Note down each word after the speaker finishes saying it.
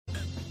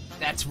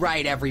That's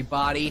right,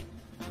 everybody.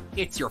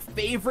 It's your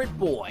favorite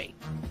boy.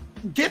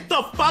 Get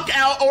the fuck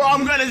out or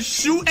I'm gonna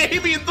shoot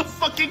Amy in the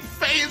fucking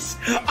face!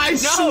 I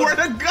swear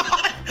to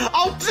God!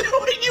 I'll do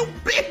it, you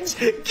bitch!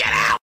 Get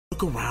out!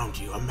 Look around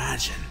you,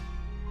 imagine.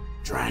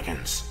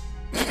 Dragons.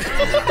 Why is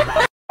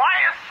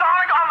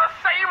Sonic on the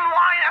same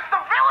line as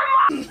the villain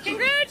line?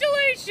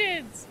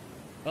 Congratulations!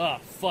 Oh,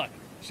 fuck.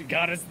 She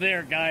got us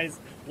there, guys.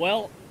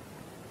 Well...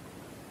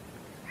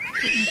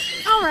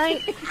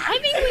 Alright, I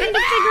think we need to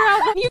figure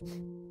out what you...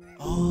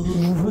 All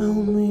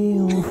around me,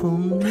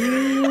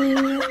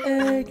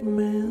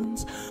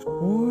 Eggman's,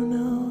 worn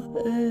out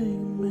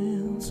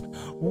Eggman's,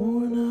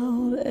 worn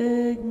out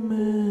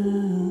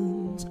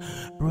Eggman's,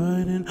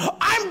 right in...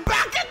 I'm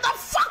back in the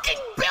fucking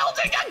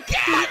building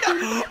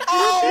again!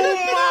 Oh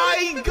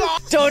my God!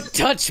 Don't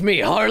touch me,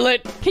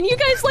 harlot! Can you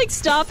guys, like,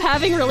 stop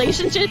having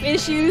relationship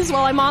issues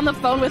while I'm on the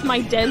phone with my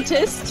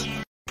dentist?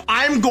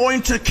 I'm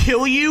going to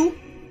kill you,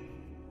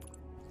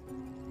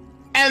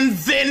 and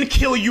then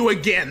kill you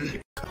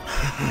again.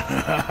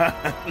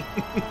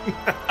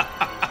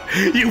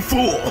 You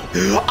fool!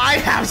 I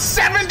have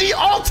 70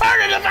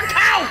 alternative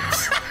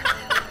accounts!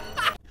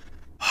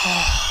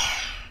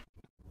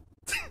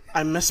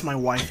 I miss my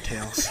wife,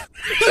 Tails.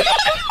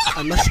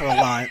 I miss her a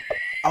lot.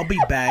 I'll be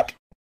back.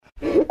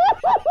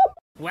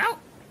 Well...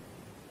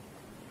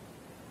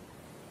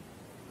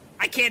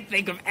 I can't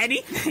think of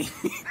anything.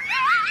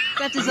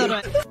 That is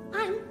alright.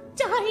 I'm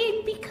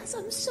dying because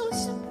I'm so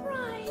surprised.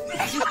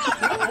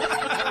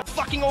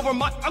 Fucking over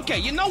my... Okay,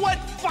 you know what?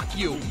 Fuck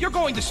you. You're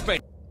going to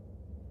space.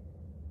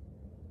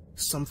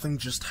 Something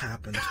just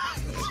happened.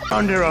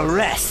 Under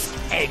arrest,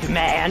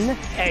 Eggman,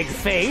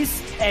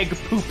 Eggface, Egg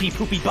Poopy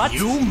Poopy Butt.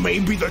 You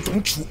maybe that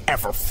don't you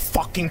ever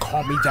fucking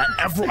call me that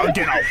ever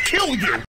again, I'll kill you!